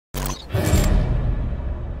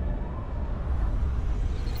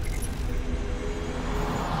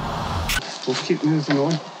we'll keep moving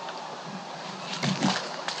on.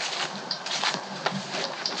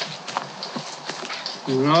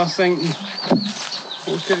 Another thing to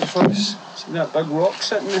look out for is, see that big rock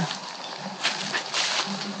sitting there?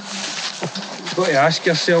 You've got to ask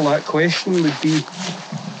yourself that question would be,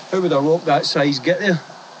 how would a rock that size get there?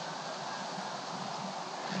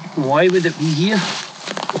 And why would it be here?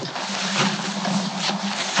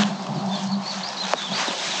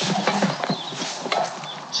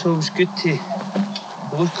 It's always good to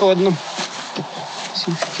look on them,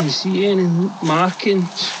 see if you can see any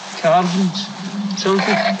markings, carvings,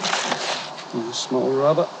 something. There's a small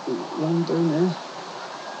rabbit running down there.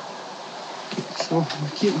 So I'm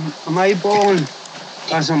keeping I'm eyeballing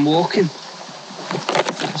as I'm walking.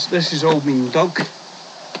 This has all been dug. You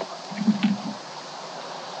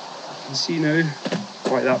can see now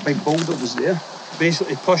why that big boulder was there.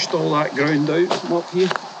 Basically pushed all that ground out from up here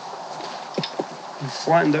and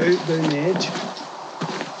flattened it out down the edge.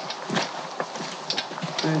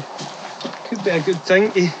 Could be a good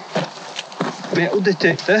thing to metal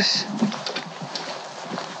detect this.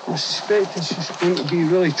 I suspect it's just going to be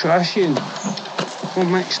really trashy and all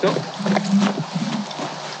mixed up.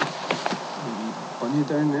 Bunny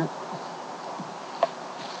down there.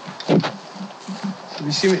 So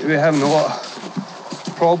we seem to be having a lot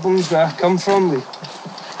of problems where I come from with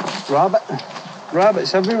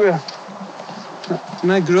rabbits everywhere.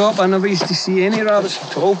 When I grew up, I never used to see any rabbits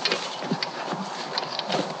at all.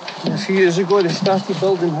 And a few years ago, they started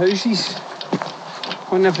building houses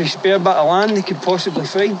on every spare bit of land they could possibly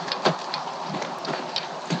find.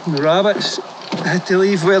 And the rabbits had to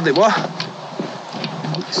leave where they were.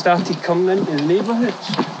 They started coming into the neighbourhoods.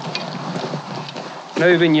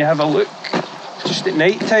 Now when you have a look, just at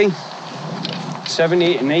night time, 7,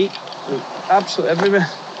 8 at night, absolutely everywhere.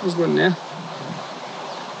 There's one there.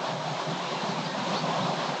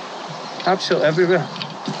 Absolutely everywhere.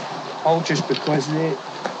 All just because they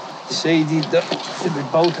decided that they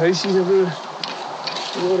would build houses everywhere.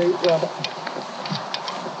 Alright, rabbit.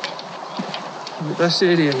 But this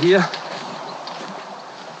area here,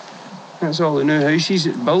 that's all the new houses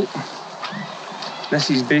that built. This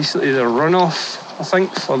is basically the runoff, I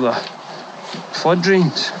think, for the flood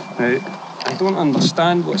drains. Now, I don't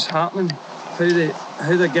understand what's happening, how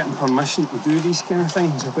they're getting permission to do these kind of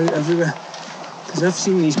things about everywhere. Because I've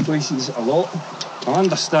seen these places a lot. I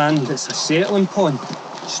understand it's a settling pond.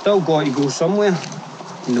 It's still got to go somewhere.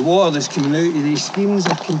 And the water that's coming out of these streams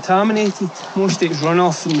are contaminated. Most of it's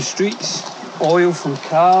runoff from the streets, oil from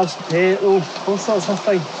cars, petrol, all sorts of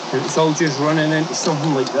things. And it's all just running into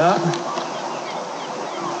something like that.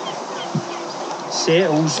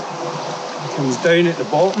 Settles, comes down at the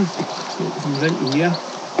bottom, so it comes into here.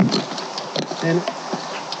 Then it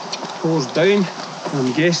pours down.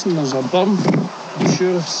 I'm guessing there's a burn. I'm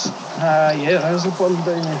sure it's, yeah, there is a burn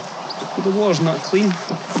down there. But the water's not clean.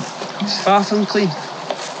 It's far from clean.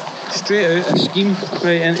 Straight out of a scheme,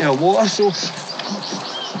 right into a water source.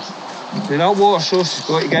 Then that water source has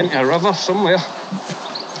got to get into a river somewhere.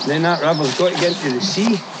 Then that river's got to get into the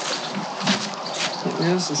sea.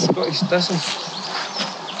 There's the Scottish thistle.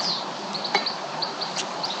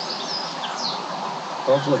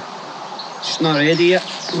 Lovely. It's not ready yet.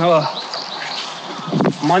 Another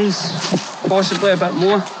month, possibly a bit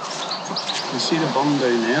more. You can see the burn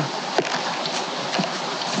down there.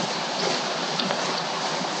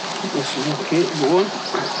 This is okay to go on.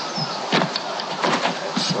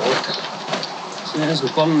 Solid. So there's the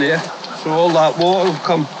burn there. So all that water will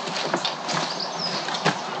come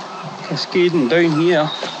cascading down here.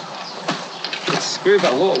 It's quite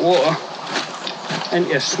a lot of water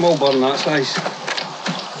into a small burn that size.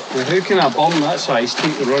 Now how can a burn that size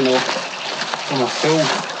take the runoff from a full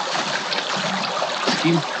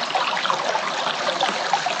scheme?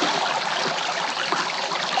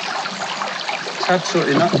 It's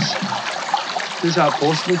absolutely nuts. How's that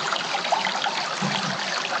possible?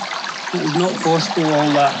 It is not possible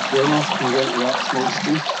all that runoff can go into that small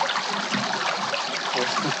stream.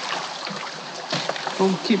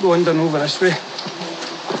 We'll keep wandering over this way.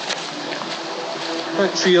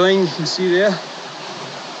 That tree line you can see there.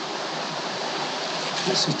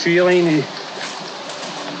 That's the tree line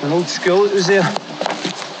of an old school that was there.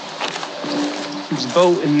 It was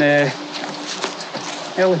built in the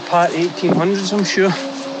early part 1800s, I'm sure.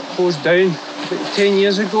 Closed down about 10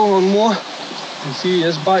 years ago or more. A few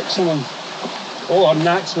years back, someone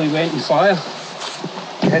naturally went in fire.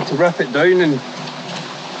 They had to rip it down and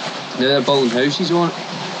now they're building houses on it.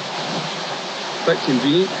 Bit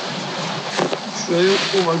convenient. It's really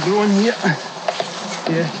overgrown here.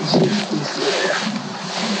 Yeah, you can see it through there.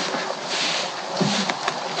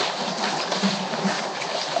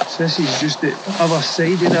 So this is just the other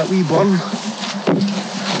side of that wee burn.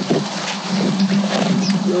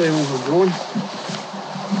 It's really overgrown.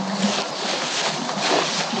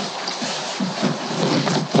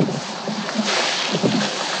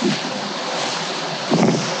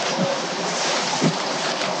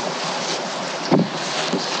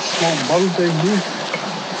 Small burn down here.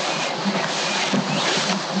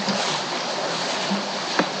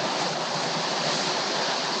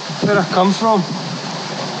 Where I come from,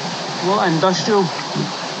 a lot of industrial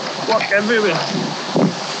work everywhere.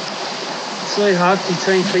 It's really hard to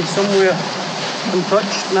try and find somewhere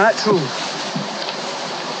untouched, natural,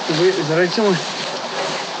 the way it was originally.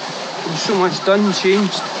 There's so much done and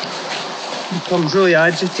changed. It becomes really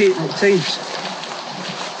agitating at times.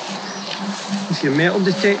 If you're metal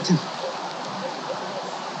detecting,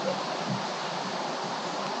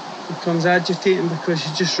 it becomes agitating because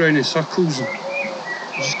you're just round in circles and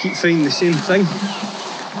you just keep finding the same thing.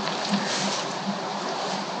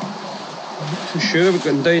 I'm not too sure, but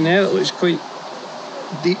going down there it looks quite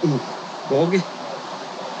deep and boggy.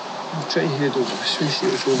 I'll try and head over this way, see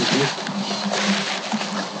what's over here.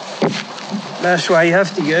 That's why you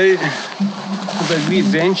have to get out, have a wee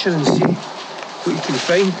adventure and see what you can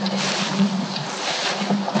find.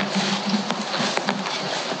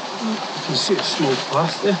 You can see a small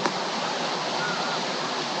path there.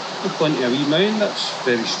 There's plenty of wee mound, that's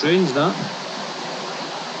very strange that.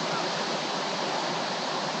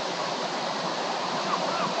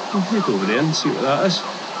 I'll head over there and see what that is.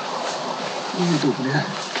 I'll head over there.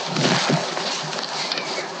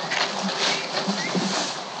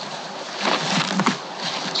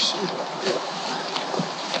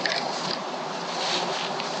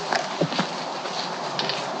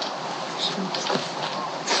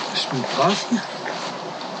 This one path here.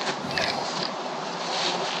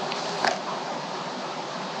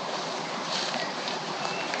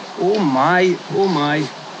 Oh my, oh my,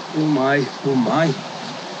 oh my, oh my.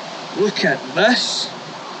 Look at this.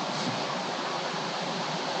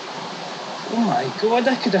 Oh my god,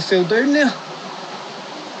 I could have fell down there.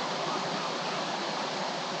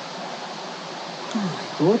 Oh my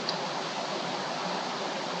god.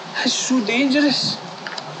 That's so dangerous.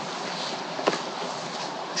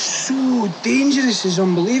 So dangerous, it's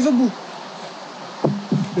unbelievable.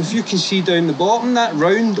 If you can see down the bottom, that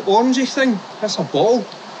round orangey thing, that's a ball.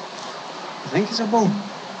 I think it's a ball.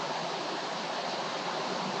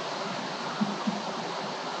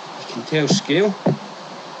 You can tell scale.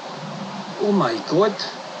 Oh my god.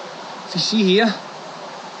 If you see here,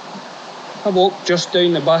 I walked just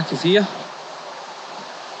down the back of here.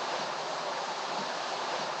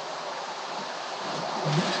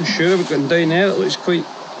 I'm not too sure, but going down there it looks quite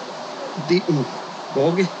deep and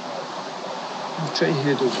boggy. I'll try and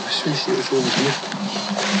head over this way, see what's over here.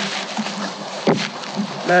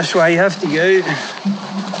 That's why you have to get out,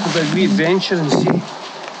 have a wee adventure and see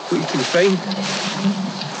what you can find.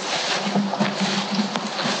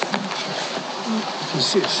 You can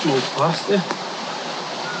see a small path there.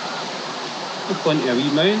 There's plenty of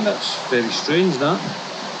wee mound, that's very strange that.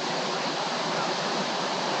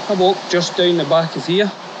 I walked just down the back of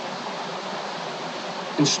here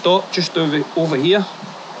and stopped just over here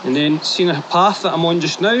and then seen a path that I'm on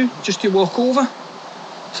just now, just to walk over.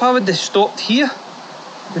 If I would have stopped here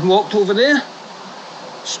and walked over there,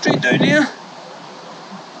 straight down there,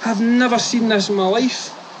 I've never seen this in my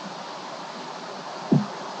life.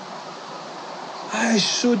 That is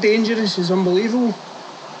so dangerous, it's unbelievable.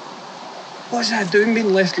 What's that doing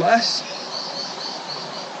being left like this?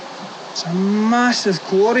 It's a massive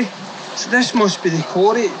quarry. So this must be the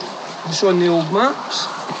quarry that's on the old maps.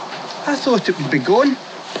 I thought it would be gone.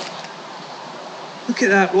 Look at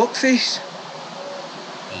that rock face.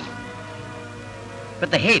 But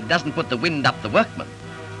the head doesn't put the wind up the workman.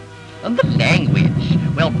 And the language,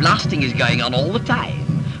 well, blasting is going on all the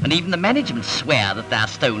time. And even the management swear that their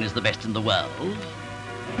stone is the best in the world.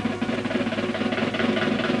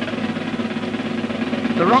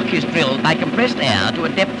 The rock is drilled by compressed air to a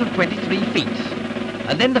depth of 23 feet.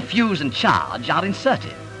 And then the fuse and charge are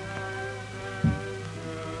inserted.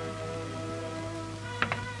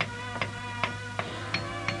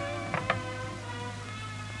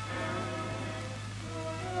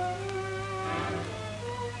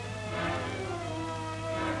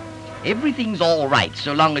 Everything's all right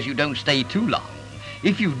so long as you don't stay too long.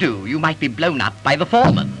 If you do, you might be blown up by the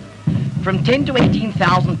foreman. From 10 to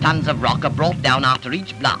 18,000 tons of rock are brought down after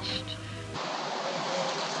each blast.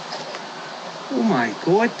 Oh my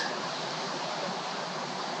god.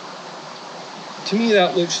 To me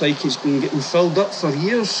that looks like it's been getting filled up for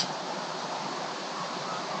years.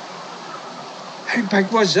 How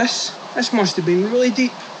big was this? This must have been really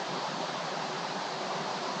deep.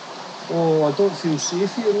 Oh, I don't feel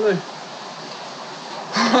safe here now.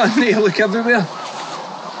 I need to look everywhere.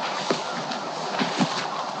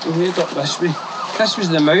 We'll head up this way. This was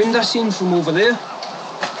the mound I seen from over there.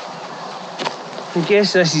 I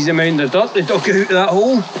guess this is the mound of dirt they dug out of that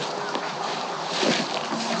hole.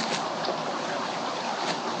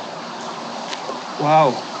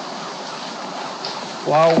 Wow.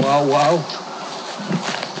 Wow, wow, wow.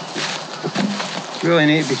 Really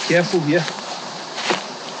need to be careful here.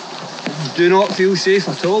 Do not feel safe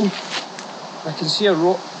at all. I can see a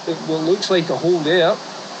rock, what looks like a hole there.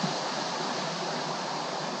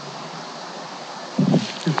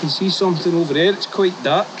 You can see something over there, it's quite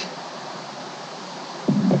dark.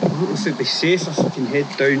 I don't know if it'd be safe if I can head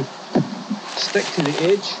down, stick to the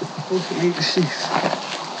edge. I hope it might be safe.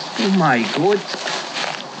 Oh my god.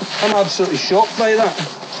 I'm absolutely shocked by that.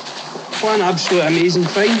 What an absolute amazing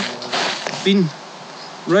find. Been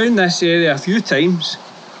round this area a few times,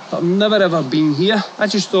 but I've never ever been here. I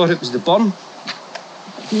just thought it was the burn.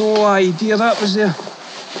 No idea that was there.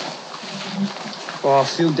 Oh, I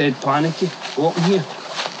feel dead panicky walking here.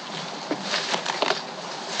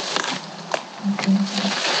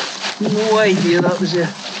 No idea that was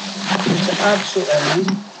there. It's absolutely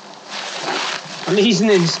amazing. Amazing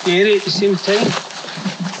and scary at the same time.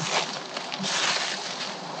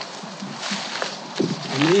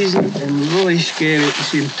 Amazing and really scary at the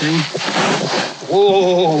same time.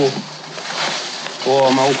 Whoa! Oh,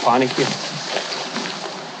 I'm all panicky.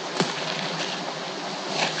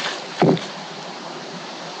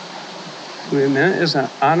 Wait a minute, there's an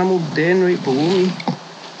animal den right below me.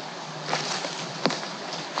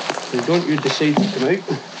 So don't you decide to come out.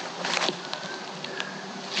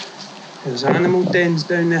 There's animal dens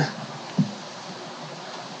down there.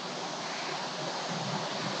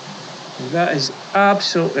 That is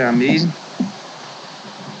absolutely amazing.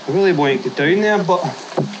 I really want to go down there, but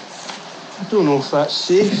I don't know if that's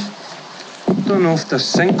safe. I don't know if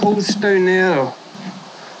there's sinkholes down there, or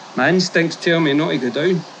my instincts tell me not to go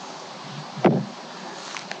down.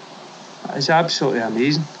 That is absolutely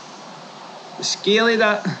amazing. The scale of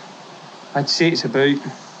that, I'd say it's about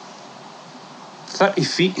 30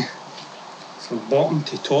 feet from bottom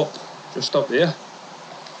to top, just up there.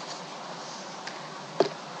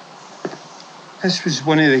 This was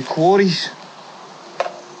one of the quarries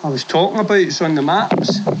I was talking about. It's on the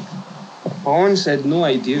maps. I honestly had no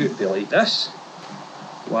idea it would be like this.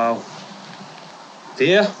 Wow.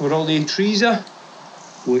 There, where all the trees are,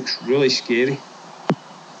 looks really scary.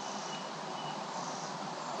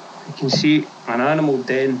 You can see an animal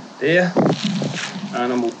den there,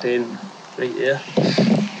 animal den right there.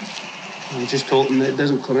 I'm just hoping that it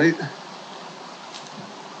doesn't come out.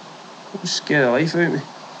 It'll scare the life out of me.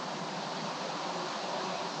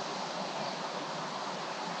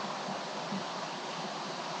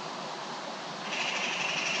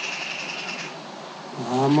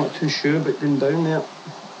 I'm not too sure about going down there.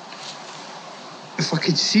 If I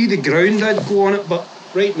could see the ground, I'd go on it, but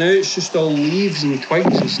right now it's just all leaves and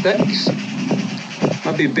twigs and sticks.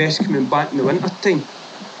 Maybe best coming back in the winter time.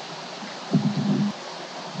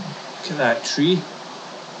 Look at that tree.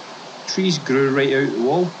 Trees grew right out the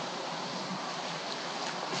wall.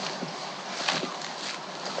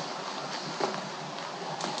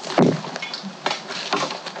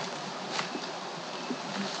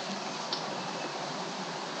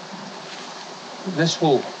 This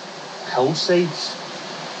whole hillside's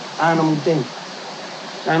animal den.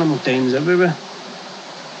 Animal dens everywhere.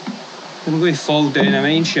 I'm going to fall down a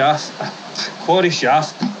mine shaft, a quarry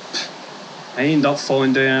shaft. I end up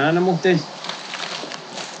falling down an animal den.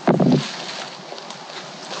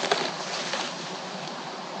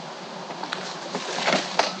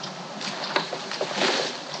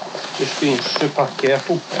 Just being super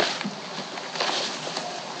careful.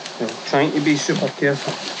 Well, trying to be super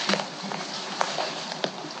careful.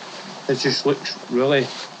 It just looks really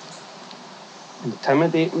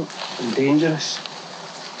intimidating and dangerous.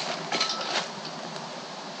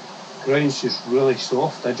 The ground's just really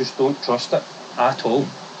soft. I just don't trust it at all.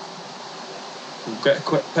 We'll get a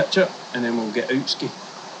quick picture and then we'll get out ski.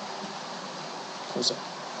 Because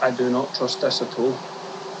I do not trust this at all.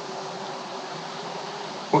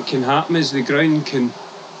 What can happen is the ground can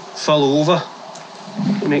fill over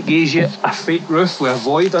and it gives you a fake roof with a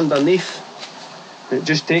void underneath. And it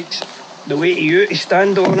just takes the weight of you to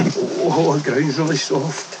stand on it. Oh, the ground's really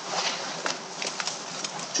soft.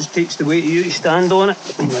 Just takes the weight of you to stand on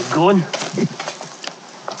it and you're gone. You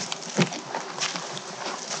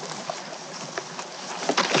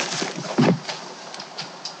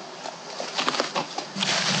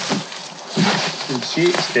can see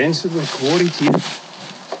it's densely quarried here.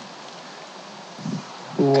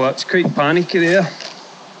 Oh, that's quite panicky there.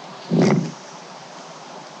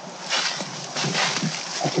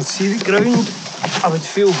 I can see the ground. I would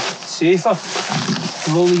feel safer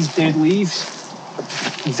from all these dead leaves.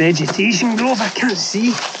 Vegetation growth I can't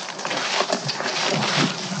see.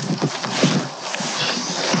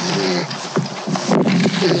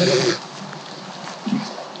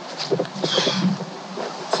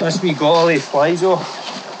 So that's me got all the flies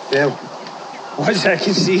off. Well, what's I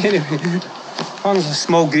can see anyway. There's a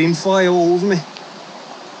small green fly all over me.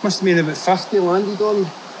 Must have been about 50 landed on me.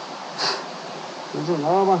 There's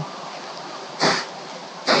another one.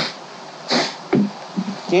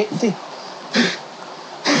 Get to.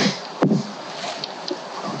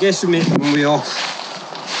 I guess we make them way off.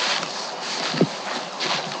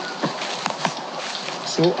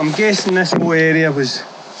 So I'm guessing this whole area was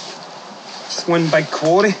just one big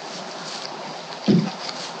quarry.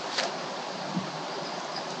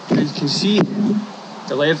 And you can see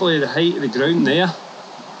the level of the height of the ground there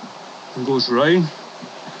and goes round.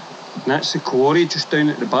 And that's the quarry just down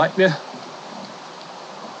at the back there.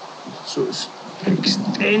 So it's an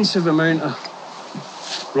extensive amount of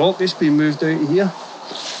rock that's been moved out of here.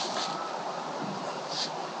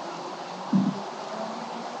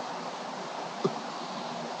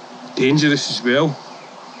 Dangerous as well.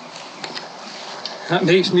 That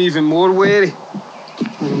makes me even more wary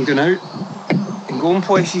when I'm going out and going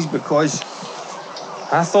places, because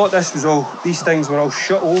I thought this was all, these things were all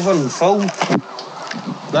shut over and filled.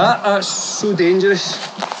 That's so dangerous.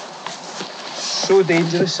 So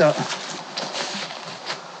dangerous that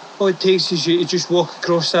all it takes is you to just walk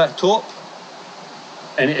across that top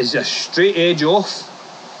and it is a straight edge off,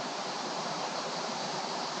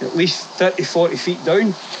 at least 30-40 feet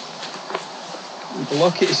down. You'd be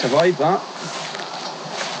lucky to survive that.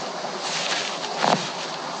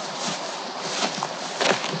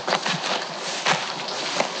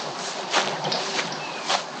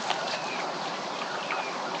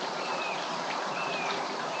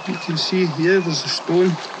 You can see here there's a stone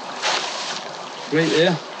right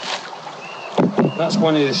there. That's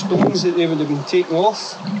one of the stones that they would have been taken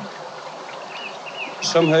off.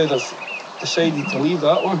 Somehow they've decided to leave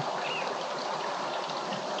that one.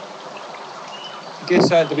 I guess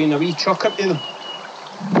that'd have been a wee chuck up to them.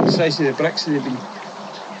 The size of the bricks that they've been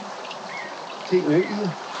taken out of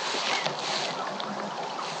here.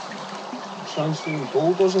 Sandstone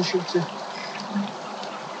boulders, I should say.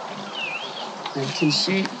 And you can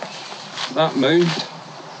see that mound.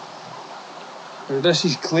 Now this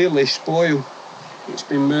is clearly spoil. It's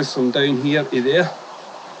been moved from down here to there.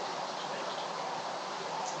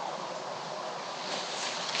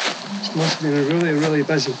 This must have been a really, really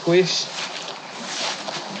busy place.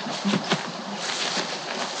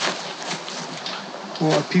 A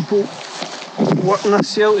lot of people working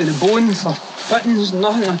themselves to the bone for pittance,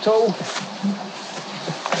 nothing at all.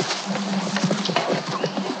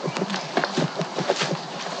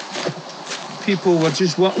 People were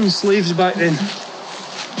just working slaves back then.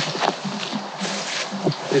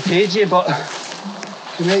 They paid you, but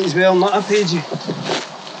you might as well not have paid you.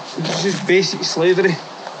 It was just basic slavery.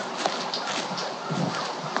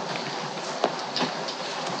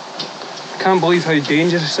 I can't believe how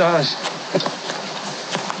dangerous that is.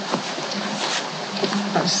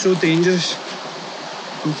 That's so dangerous.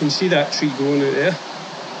 You can see that tree growing out there.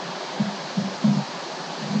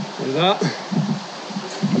 Like that.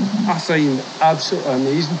 I find absolutely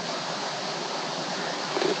amazing.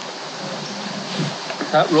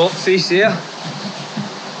 That rock face there,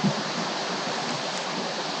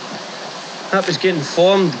 that was getting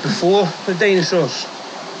formed before the dinosaurs.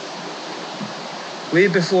 Way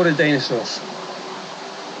before the dinosaurs.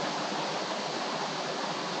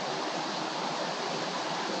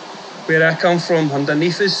 Where I come from,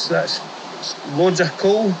 underneath us, that's loads of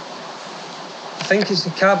coal. I think it's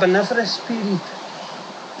the Carboniferous period.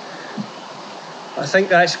 I think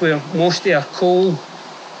that's where most of our coal,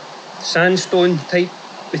 sandstone type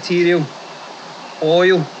material,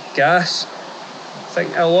 oil, gas, I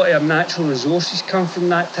think a lot of our natural resources come from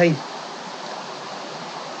that time.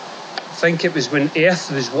 I think it was when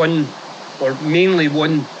Earth was one, or mainly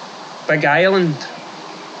one big island,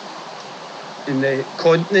 and the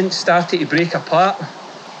continent started to break apart.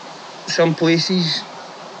 Some places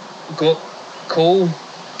got coal,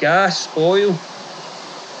 gas, oil,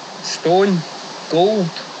 stone, gold,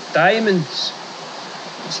 diamonds.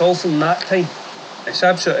 It's all from that time. It's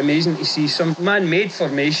absolutely amazing to see some man-made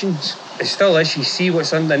formations. It still is, you see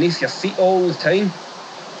what's underneath your feet all the time.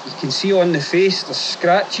 You can see on the face there's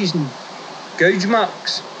scratches and gouge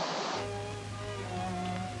marks.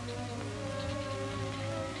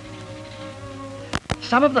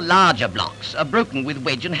 some of the larger blocks are broken with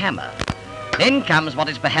wedge and hammer. Then comes what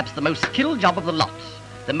is perhaps the most skilled job of the lot,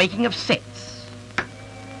 the making of sets.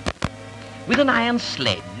 With an iron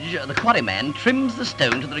sledge, the quarryman trims the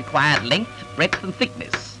stone to the required length, breadth and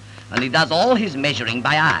thickness, and he does all his measuring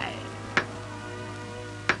by eye.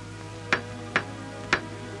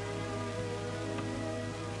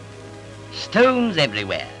 Stones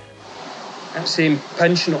everywhere. That's him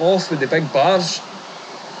pinching it off with the big bars.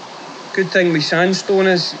 Good thing with sandstone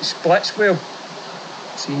is it splits well.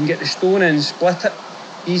 So you can get the stone in and split it.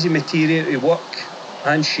 Easy material to work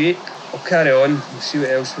and shape. I'll carry on and see what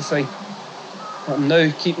else we find. I'm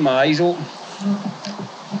now keeping my eyes open.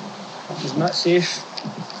 Isn't that safe?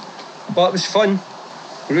 But it was fun.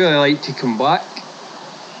 I really like to come back.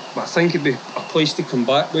 But I think it'd be a place to come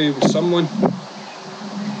back with someone.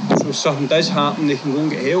 So if something does happen, they can go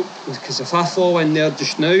and get help. Because if I fall in there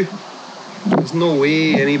just now, there's no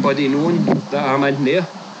way anybody knowing that I'm in there.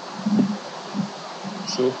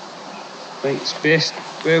 So I think it's best,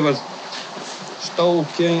 well, we're still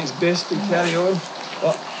okay, it's best to carry on.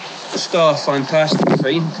 But it's still a fantastic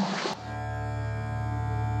find.